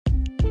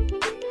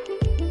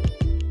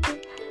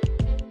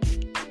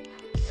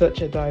such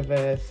a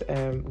diverse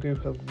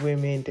group of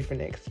women,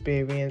 different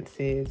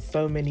experiences,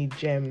 so many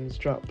gems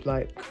dropped.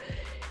 Like,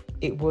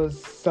 it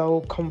was so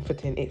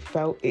comforting. It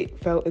felt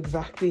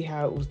exactly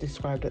how it was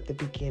described at the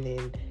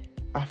beginning.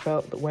 I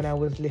felt that when I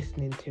was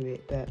listening to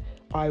it, that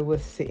I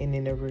was sitting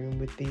in a room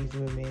with these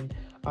women.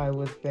 I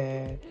was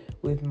there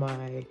with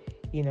my,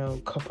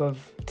 cup of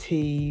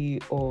tea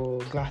or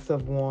glass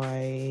of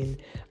wine.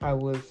 I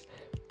was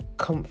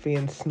comfy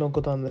and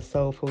snuggled on the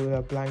sofa with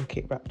a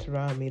blanket wrapped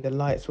around me. The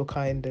lights were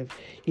kind of,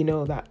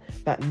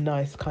 that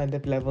nice kind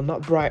of level,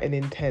 not bright and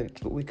intense,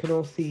 but we can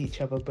all see each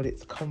other, but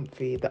it's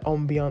comfy. The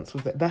ambiance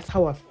was there. That's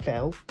how I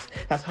felt.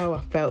 That's how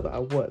I felt that I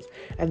was.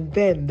 And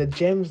then the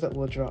gems that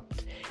were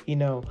dropped,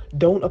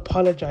 don't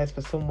apologize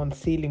for someone's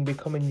ceiling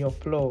becoming your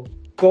floor.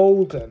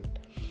 Golden.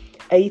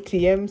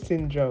 ATM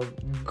syndrome.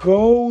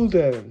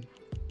 Golden.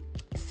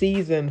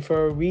 Season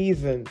for a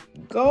reason.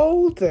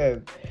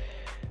 Golden.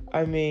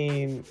 I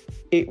mean,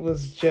 it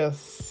was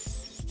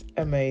just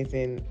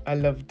amazing. I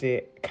loved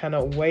it.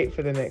 Cannot wait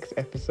for the next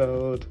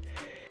episode.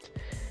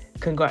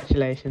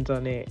 Congratulations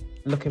on it.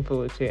 Looking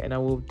forward to it, and I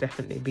will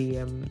definitely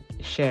be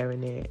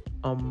sharing it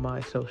on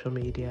my social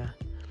media.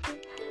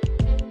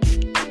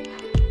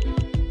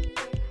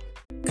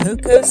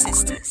 Coco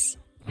Sisters.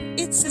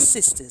 It's a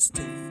sisters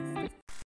thing.